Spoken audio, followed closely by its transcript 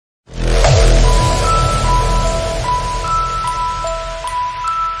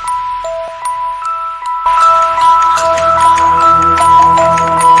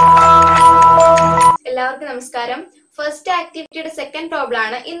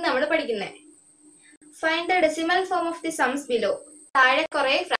ഇന്ന് നമ്മൾ പഠിക്കുന്നത്. Find the decimal form of the സംസ് ബിലോ. താഴെ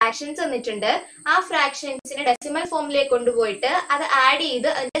കുറെ ഫ്രാക്ഷൻസ് തന്നിട്ടുണ്ട്. ആ ഫ്രാക്ഷൻസിനെ ഡെസിമൽ ഫോമിലേക്ക് കൊണ്ടുപോയിട്ട് അത് ആഡ് ചെയ്ത്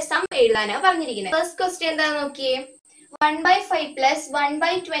അതിന്റെ സം എഴുതാനാണ് പറഞ്ഞിരിക്കുന്നത്. ഫസ്റ്റ് ക്വസ്റ്റ്യൻ എന്താണെന്ന് നോക്കിയേ. 1/5 പ്ലസ്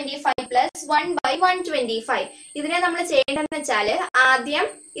 1/25 പ്ലസ് 1/125. ഇതിനെ നമ്മൾ ചെയ്യേണ്ടതെന്ന് വെച്ചാല് ആദ്യം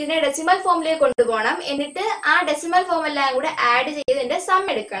ഇതിനെ ഡെസിമൽ ഫോമിലേക്ക് കൊണ്ടുപോകണം. എന്നിട്ട് ആ ഡെസിമൽ ഫോം എല്ലാം കൂടെ ആഡ് ചെയ്ത് ഇതിന്റെ സം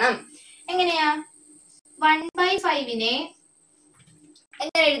എടുക്കണം. എങ്ങനെയാ? 1/5നെ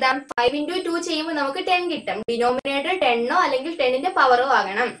എങ്ങനെ എഴുതാം? 5 into 2 ചെയ്യുമ്പോൾ നമുക്ക് 10 കിട്ടും. ഡിനോമിനേറ്റർ 10 അല്ലെങ്കിൽ 10ന്റെ പവറോ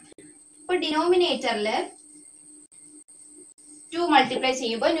ആകണം. അപ്പൊ ഡിനോമിനേറ്ററിൽ 2 മൾട്ടിപ്ലൈ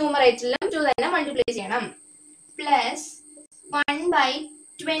ചെയ്യുമ്പോൾ ന്യൂമറേറ്ററിലും 2 തന്നെ മൾട്ടിപ്ലൈ ചെയ്യണം. പ്ലസ്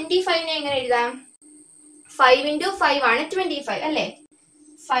 1/25നെ എങ്ങനെ എഴുതാം? 5 into 5 ആണ് 25 അല്ലേ?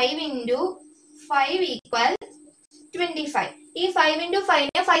 5 into 5 equal 25. ഈ 5 into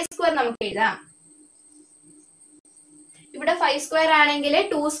 5നെ 5 സ്ക്വയർ നമുക്ക് എഴുതാം. ഇവിടെ 5 സ്ക്വയർ ആണെങ്കിൽ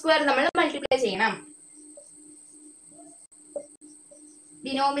 2 സ്ക്വയർ നമ്മൾ മൾട്ടിപ്ലൈ ചെയ്യണം.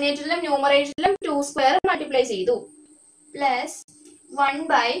 ഡിനോമിനേറ്ററിലും ന്യൂമറേറ്ററിലും 2 സ്ക്വയർ മൾട്ടിപ്ലൈ ചെയ്തു. പ്ലസ്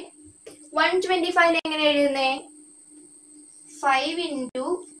 1/125നെ എങ്ങനെ എഴുതുന്നേ? 5 into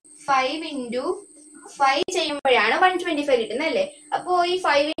 5 ചെയ്യുമ്പോഴാണ് 125 കിട്ടുന്നത് അല്ലേ? അപ്പോ ഈ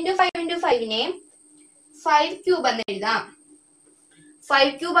 5 into 5 into 5നെ 5 ക്യൂബ് എന്ന് എഴുതാം.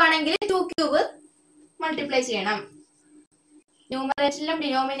 5 ക്യൂബ് ആണെങ്കിൽ 2 ക്യൂബ് മൾട്ടിപ്ലൈ ചെയ്യണം. ന്യൂമറേറ്ററിലും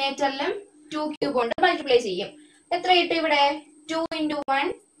ഡിനോമിനേറ്ററിലും 2 ക്യൂബ് കൊണ്ട് മൾട്ടിപ്ലൈ ചെയ്യും. എത്ര കിട്ടും ഇവിടെ? 2 into 1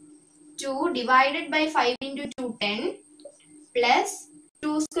 2 divided by 5 into 2 10 plus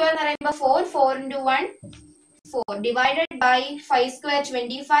 2 square എന്ന് പറയുമ്പോൾ 4 into 1 4 divided by 5 square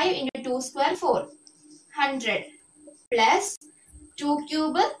 25 into 2 square 4 100 plus 2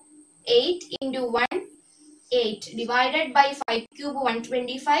 cube 8 into 1 8 divided by 5 cube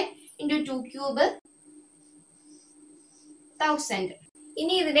 125 into 2 cube 1000.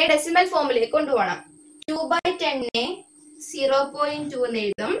 ഇനി ഇതിനെ ഡെസിമൽ ഫോമിലേക്ക് കൊണ്ടുപോകണം. 2/10നെ 0.2 എന്ന്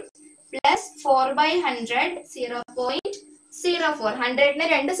എഴുതും. പ്ലസ് 4/100 0.04. 100ന്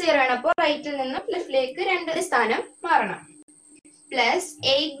 2 0 ആണ്. അപ്പോൾ റൈറ്റിൽ നിന്ന് ലെഫ്റ്റിലേക്ക് 2 സ്ഥാനം മാറണം. പ്ലസ്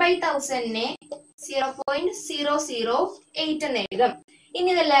 8/1000നെ 0.008 എന്ന് എഴുതും. ഇനി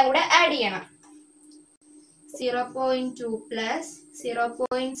ഇതെല്ലാം കൂടെ ആഡ് ചെയ്യണം. 0.2 പ്ലസ്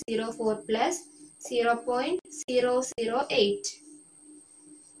 0.04 പ്ലസ് 0.008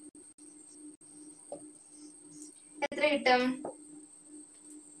 എത്ര കിട്ടും?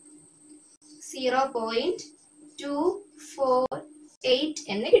 0.248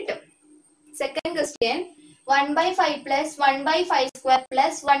 എന്ന് കിട്ടും. Second question 1/5 plus 1/5 square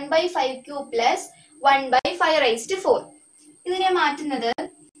plus 1/5 cube plus 1/5 raised to 4. ഇതിനെ മാറ്റുന്നത്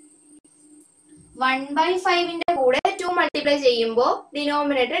 1/5ന്റെ കൂടെ 2 മൾട്ടിപ്ലൈ ചെയ്യുമ്പോൾ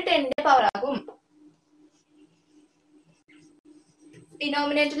ഡിനോമിനേറ്റർ 10ന്റെ പവർ ആകും.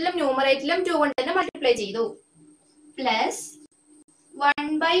 ഡിനോമിനേറ്ററിലും ന്യൂമറേറ്ററിലും 2 കൊണ്ട് തന്നെ മൾട്ടിപ്ലൈ ചെയ്തു. പ്ലസ്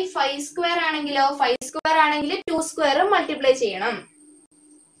 1/5 സ്ക്വയർ ആണെങ്കിലോ 5 സ്ക്വയർ ആണെങ്കിൽ 2 സ്ക്വയറും മൾട്ടിപ്ലൈ ചെയ്യണം.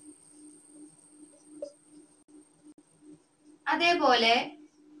 അതേപോലെ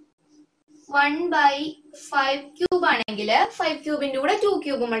 1/5 ക്യൂബ് ആണെങ്കിൽ 5 ക്യൂബിന്റെ കൂടെ 2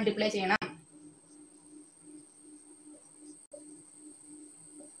 ക്യൂബ് മൾട്ടിപ്ലൈ ചെയ്യണം.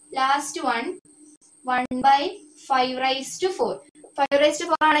 Last 1/5 raised to 4. 5 raised to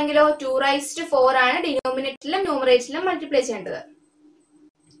 4 ആണെങ്കിലോ 2 raised to 4 ആണ് ഡിനോമിനേറ്ററിലും ന്യൂമറേറ്ററിലും മൾട്ടിപ്ലൈ ചെയ്യേണ്ടത്.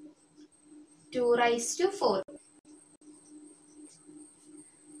 2 raised to 4.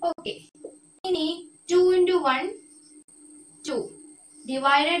 ഓക്കെ. ഇനി 2 into 1 2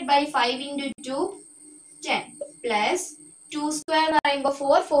 divided by 5 into 2 10 plus 2 square എന്ന് പറയുമ്പോൾ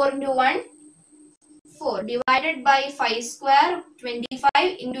 4 into 1 4 divided by 5 square 25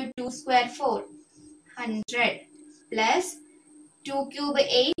 into 2 square 4 100 plus 2 cube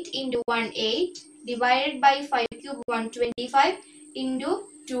 8 into 1 8 divided by 5 cube 125 into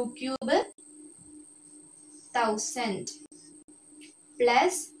 2 cube 1000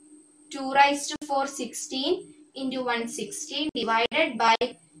 plus 2 raised to 4 16 into 1 16 divided by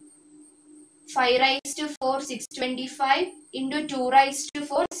 5 raised to 4 625 into 2 raised to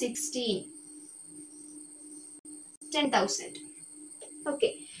 4 16 10,000. Okay.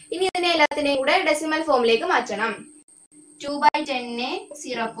 ഇനി ഇതിനെ എല്ലാത്തിനെയും കൂടെ decimal ഫോമിലേക്ക് മാറ്റണം. 2/10നെ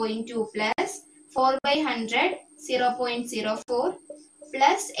 0.2 plus 4/100 0.04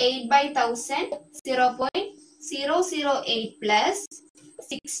 plus 8/1000 0.008 plus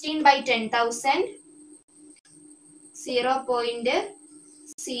 16/10,000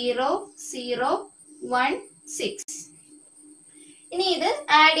 0.0016. ഇനി ഇത്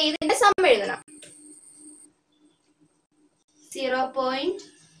ആഡ് ചെയ്തതിന്റെ some എഴുതണം.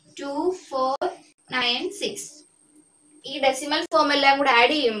 0.2496 ഈ ഡെസിമൽ ഫോം എല്ലാം കൂടെ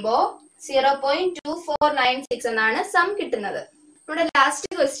ആഡ് ചെയ്യുമ്പോൾ 0.2496 എന്നാണ് സം കിട്ടുന്നത്. നമ്മുടെ last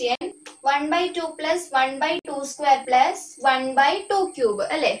question 1/2 plus 1/2 square plus 1/2 cube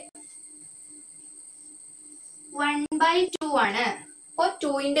അല്ലെ? 1/2 ആണ്. അപ്പൊ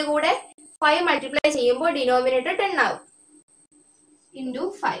 2ന്റെ കൂടെ 5 മൾട്ടിപ്ലൈ ചെയ്യുമ്പോൾ ഡിനോമിനേറ്റർ 10 ആവും. Into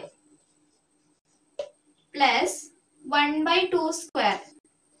 5 plus 1/2 square.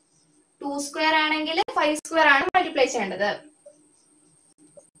 2 സ്ക്വയർ ആണെങ്കിൽ 5 സ്ക്വയർ ആണ് മൾട്ടിപ്ലൈ ചെയ്യേണ്ടത്.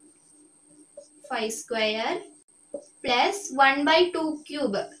 5 സ്ക്വയർ പ്ലസ് 1/2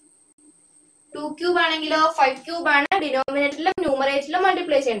 ക്യൂബ്. 2 ക്യൂബ് ആണെങ്കിലോ 5 ക്യൂബ് ആണ് ഡിനോമിനേറ്ററിലും ന്യൂമറേറ്ററിലും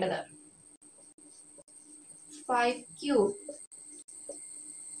മൾട്ടിപ്ലൈ ചെയ്യേണ്ടത്. 5 cube.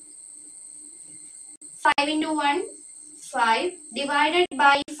 5 into 1 5 divided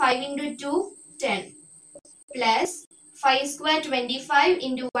by 5 into 2 10 plus 5 square 25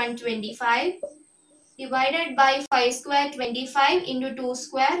 into 1 25 divided by 5 square 25 into 2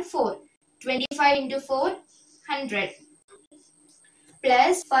 square 4 25 into 4 100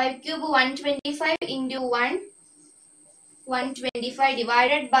 plus 5 cube 125 into 1 125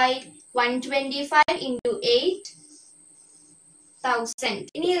 divided by 125 into 8,000.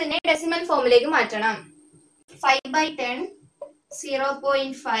 ഇനി ഇതിനെ decimal ഫോമിലേക്ക് മാറ്റണം. 5/10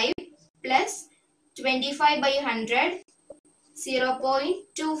 0.5 plus 25/100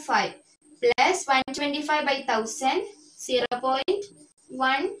 0.25 plus 125/1000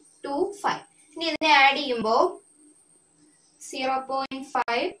 0.125. ഇനി ഇതിനെ ആഡ് ചെയ്യുമ്പോൾ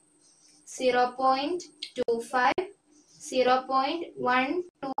 0.5 0.25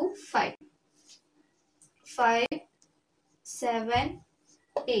 0.125 5 7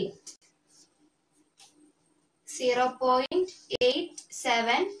 8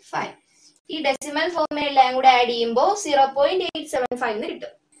 0.875. ഈ ഡെസിമൽ ഫോമിലെല്ലാം കൂടെ ആഡ് ചെയ്യുമ്പോൾ 0.875 എന്ന്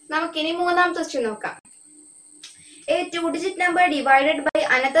കിട്ടും. നമുക്കിനി മൂന്നാമത്തെ ക്വസ്റ്റ്യൻ നോക്കാം. A 2-digit number divided by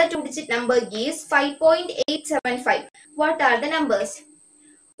another 2-digit number gives 5.875. What are the numbers?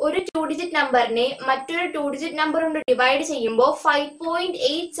 ഒരു 2-digit നമ്പറിനെ മറ്റൊരു 2-digit നമ്പർ കൊണ്ട് ഡിവൈഡ് ചെയ്യുമ്പോൾ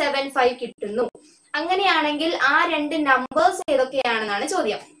 5.875 കിട്ടുന്നു. അങ്ങനെയാണെങ്കിൽ ആ രണ്ട് നമ്പേഴ്സ് ഏതൊക്കെയാണെന്നാണ്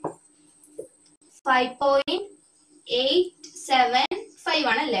ചോദ്യം. 5.875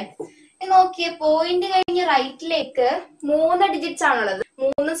 ആണല്ലേ? നോക്കിയേ, പോയിന്റ് കഴിഞ്ഞ് റൈറ്റിലേക്ക് 3 ഡിജിറ്റ്സ് ആണുള്ളത്.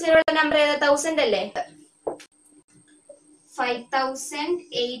 3 സീറോയുടെ നമ്പർ ഏതാ? 1000 അല്ലേ?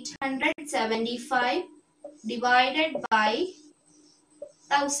 5875 divided by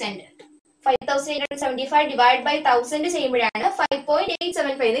 1000. 5875 divided by 1000 ചെയ്യുമ്പോഴാണ്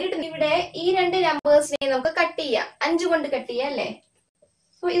 5.875 കിട്ടുന്നത്. ഇവിടെ ഈ രണ്ട് നമ്പേഴ്സിനെ നമുക്ക് കട്ട് ചെയ്യാം. 5 കൊണ്ട് കട്ട് ചെയ്യാം അല്ലേ?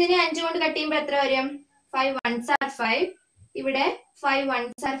 അപ്പൊ ഇതിനെ 5 കൊണ്ട് കട്ട് ചെയ്യുമ്പോൾ എത്ര വരും? 5 1s are 5. ഇവിടെ 5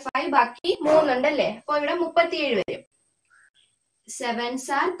 1s are 5. ബാക്കി 3 ഉണ്ടല്ലേ? അപ്പൊ ഇവിടെ 37 വരും. 7s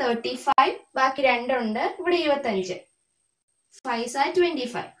are 35. ബാക്കി 2 ഉണ്ട്. ഇവിടെ 25. 5s are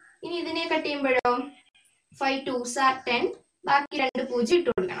 25. ഇനി ഇതിനെ കട്ട് ചെയ്യുമ്പോഴോ 5 2s are 10. ബാക്കി 2 0 ഇട്ട്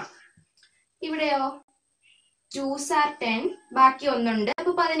കൊടുക്കണം. ഇവിടെയോ 2s are 10. ബാക്കി 1 ഉണ്ട്.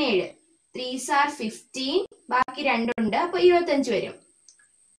 അപ്പൊ 17. 3s are 15. ബാക്കി 2 ഉണ്ട്. അപ്പൊ 25 വരും.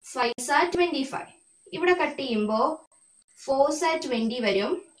 5s are 25. ഇവിടെ കട്ട് ചെയ്യുമ്പോൾ 4s are 20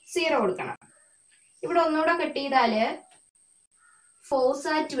 വരും. 0 കൊടുക്കണം. ഇവിടെ ഒന്നുകൂടെ കട്ട് ചെയ്താല് 4s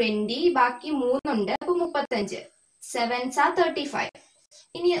are 20. ബാക്കി 3 ഉണ്ട്. അപ്പൊ 35. 7s are 35.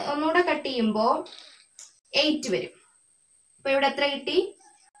 ഇനി ഒന്നുകൂടെ കട്ട് ചെയ്യുമ്പോൾ 8 വരും. അപ്പൊ ഇവിടെ എത്ര കിട്ടി?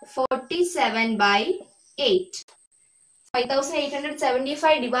 47/8.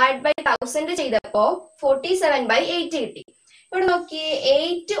 5875 ഡിവൈഡ് ബൈ 1000 ചെയ്തപ്പോ 47/8 കിട്ടി. ഇവിടെ നോക്കിയേ,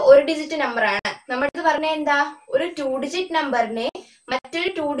 8 ഒരു ഡിജിറ്റ് നമ്പർ ആണ്. നമ്മളടുത്ത് പറഞ്ഞ എന്താ? ഒരു 2 ഡിജിറ്റ് നമ്പറിനെ മറ്റൊരു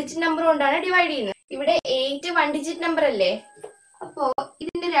 2 ഡിജിറ്റ് നമ്പർ കൊണ്ടാണ് ഡിവൈഡ് ചെയ്യുന്നത്. ഇവിടെ 8 1 ഡിജിറ്റ് നമ്പർ അല്ലേ? അപ്പോ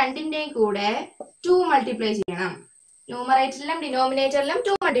ഇതിന്റെ രണ്ടിന്റെയും കൂടെ 2 മൾട്ടിപ്ലൈ ചെയ്യണം. ന്യൂമറേറ്ററിലും ഡിനോമിനേറ്ററിലും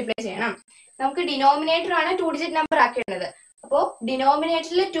 2 മൾട്ടിപ്ലൈ ചെയ്യണം. നമുക്ക് ഡിനോമിനേറ്റർ ആണ് 2 ഡിജിറ്റ് നമ്പർ ആക്കേണ്ടത്. അപ്പോ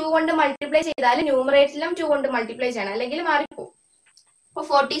ഡിനോമിനേറ്ററിൽ 2 കൊണ്ട് മൾട്ടിപ്ലൈ ചെയ്താൽ ന്യൂമറേറ്ററിലും 2 കൊണ്ട് മൾട്ടിപ്ലൈ ചെയ്യണം, അല്ലെങ്കിൽ മാറിപ്പോ. അപ്പൊ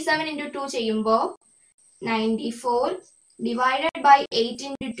 47 into 2 ചെയ്യുമ്പോ 94 divided by 8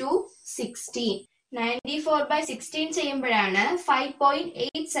 into 2 16. 94/16 ചെയ്യുമ്പോഴാണ്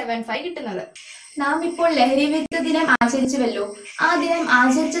 5.875 കിട്ടുന്നത്. നാം ഇപ്പോൾ ലഹരി വിരുദ്ധ ദിനം ആചരിച്ചുവല്ലോ. ആ ദിനം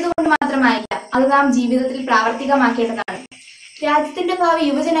ആചരിച്ചത് കൊണ്ട് മാത്രമായില്ല, അത് നാം ജീവിതത്തിൽ പ്രാവർത്തികമാക്കേണ്ടതാണ്. രാജ്യത്തിന്റെ ഭാവി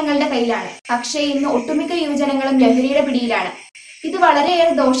യുവജനങ്ങളുടെ കയ്യിലാണ്. പക്ഷേ ഇന്ന് ഒട്ടുമിക്ക യുവജനങ്ങളും ലഹരിയുടെ പിടിയിലാണ്. ഇത്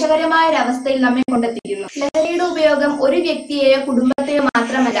വളരെയേറെ ദോഷകരമായ ഒരു അവസ്ഥയിൽ നമ്മെ കൊണ്ടെത്തിക്കുന്നു. ലഹരിയുടെ ഉപയോഗം ഒരു വ്യക്തിയെയോ കുടുംബത്തെയോ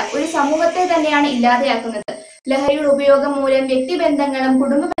മാത്രമല്ല, ഒരു സമൂഹത്തെ തന്നെയാണ് ഇല്ലാതെയാക്കുന്നത്. ലഹരിയുടെ ഉപയോഗം മൂലം വ്യക്തിബന്ധങ്ങളും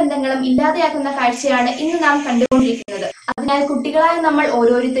കുടുംബ ബന്ധങ്ങളും ഇല്ലാതെയാക്കുന്ന കാഴ്ചയാണ് ഇന്ന് നാം കണ്ടുകൊണ്ടിരിക്കുന്നത്. അതിനാൽ കുട്ടികളായ നമ്മൾ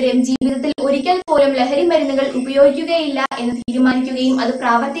ഓരോരുത്തരും ജീവിതത്തിൽ ഒരിക്കൽ പോലും ലഹരി മരുന്നുകൾ ഉപയോഗിക്കുകയില്ല എന്ന് തീരുമാനിക്കുകയും അത്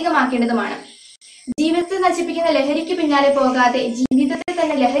പ്രാവർത്തികമാക്കേണ്ടതുമാണ്. ജീവിതത്തെ നശിപ്പിക്കുന്ന ലഹരിക്ക് പിന്നാലെ പോകാതെ ജീവിതത്തെ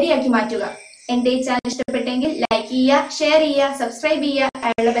തന്നെ ലഹരിയാക്കി മാറ്റുക. എന്റെ ഈ ചാനൽ ഇഷ്ടപ്പെട്ടെങ്കിൽ ലൈക്ക് ചെയ്യുക, ഷെയർ ചെയ്യുക, സബ്സ്ക്രൈബ് ചെയ്യുക,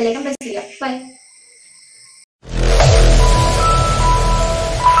 ബെല്ലൈക്കൺ പ്രസ് ചെയ്യുക. ബൈ.